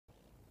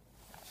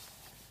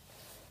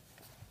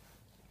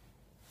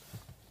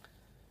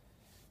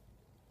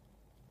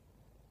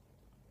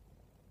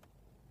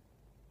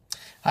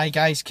Hi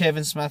guys,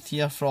 Kevin Smith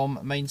here from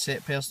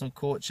Mindset Personal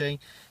Coaching.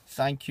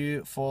 Thank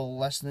you for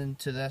listening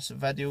to this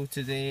video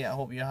today. I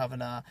hope you're having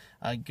a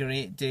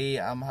great day.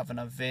 I'm having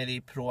a very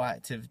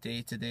proactive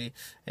day today.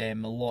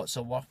 Lots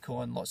of work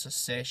on, lots of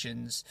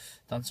sessions,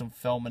 done some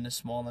filming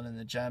this morning in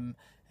the gym.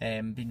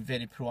 Been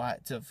very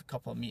proactive, a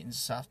couple of meetings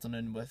this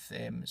afternoon with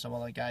some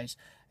other guys.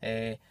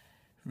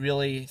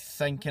 Really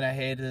thinking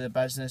ahead of the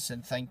business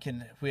and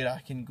thinking where I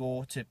can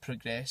go to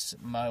progress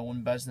my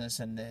own business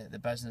and the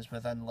business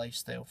within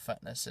lifestyle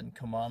fitness and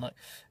Kilmarnock.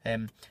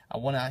 I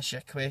want to ask you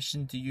a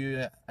question.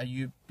 Are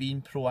you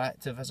being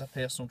proactive as a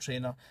personal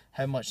trainer?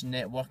 How much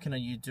networking are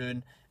you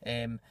doing?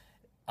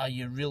 Are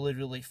you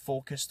really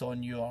focused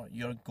on your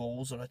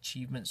goals or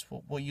achievements?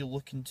 What are you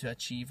looking to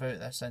achieve out of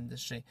this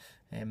industry?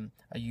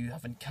 Are you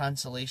having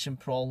cancellation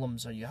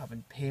problems? Are you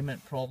having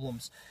payment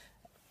problems?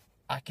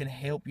 I can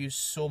help you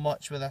so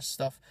much with this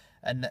stuff,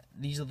 and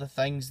these are the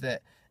things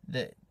that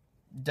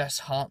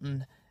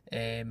dishearten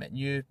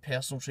new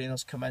personal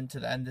trainers come into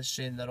the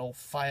industry, and they're all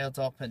fired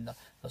up and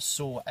they're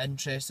so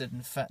interested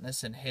in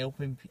fitness and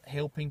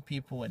helping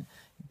people and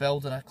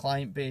building a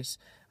client base,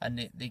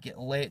 and they get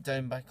let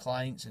down by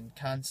clients and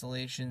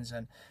cancellations,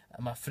 and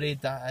I'm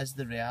afraid that is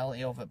the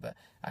reality of it. But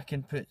I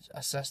can put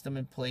a system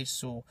in place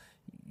so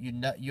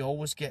you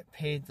always get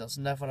paid. There's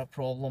never a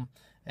problem.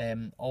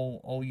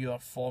 All your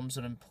forms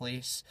are in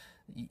place.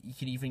 You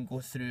can even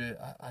go through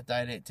a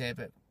direct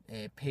debit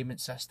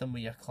payment system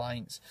with your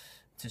clients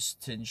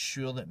to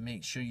ensure that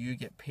make sure you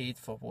get paid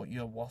for what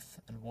you're worth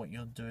and what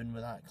you're doing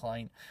with that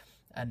client.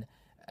 And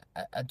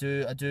I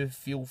do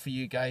feel for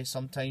you guys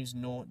sometimes.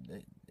 Not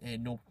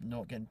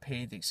getting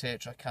paid,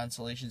 etc.,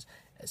 cancellations.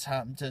 It's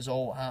happened to us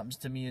all. It happens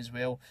to me as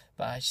well.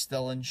 But I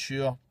still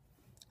ensure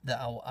that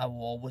I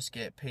will always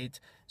get paid.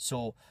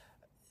 So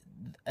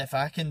if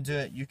I can do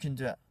it, you can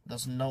do it.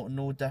 There's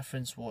no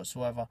difference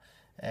whatsoever.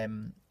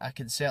 I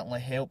can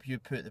certainly help you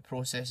put the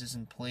processes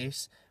in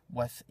place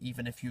with,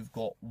 even if you've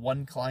got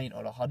one client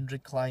or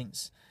 100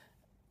 clients,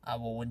 I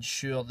will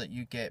ensure that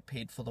you get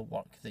paid for the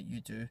work that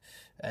you do,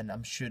 and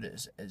I'm sure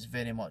it's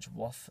very much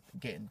worth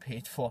getting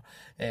paid for.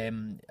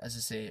 As I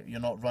say, you're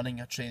not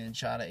running a training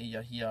charity,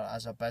 you're here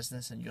as a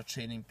business and you're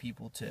training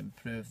people to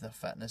improve their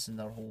fitness and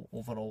their whole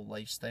overall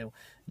lifestyle.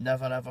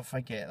 Never ever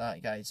forget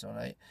that, guys,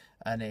 alright?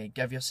 And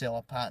give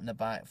yourself a pat in the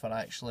back for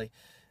actually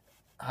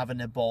having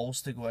the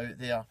balls to go out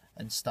there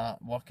and start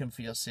working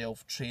for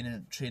yourself,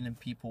 training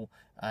people,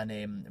 and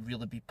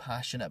really be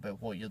passionate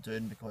about what you're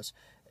doing, because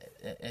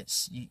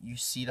it's you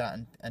see that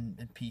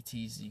in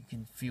PTs. You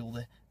can feel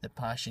the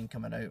passion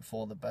coming out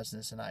for the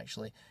business, and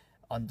actually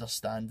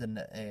understanding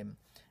that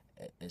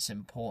it's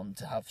important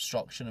to have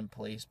structure in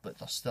place, but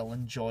they're still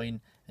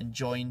enjoying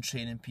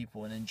training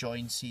people and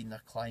enjoying seeing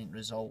their client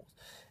results.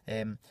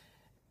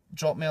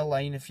 Drop me a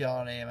line if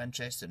you're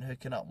interested in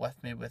hooking up with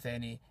me with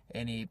any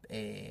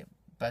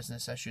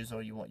business issues,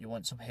 or you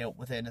want some help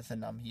with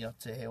anything. I'm here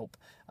to help.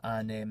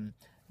 And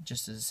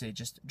just as I say,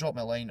 just drop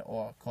me a line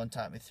or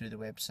contact me through the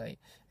website,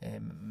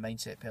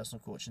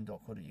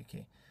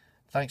 mindsetpersonalcoaching.co.uk.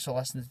 Thanks for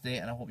listening today,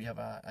 and I hope you have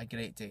a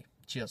great day.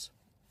 Cheers.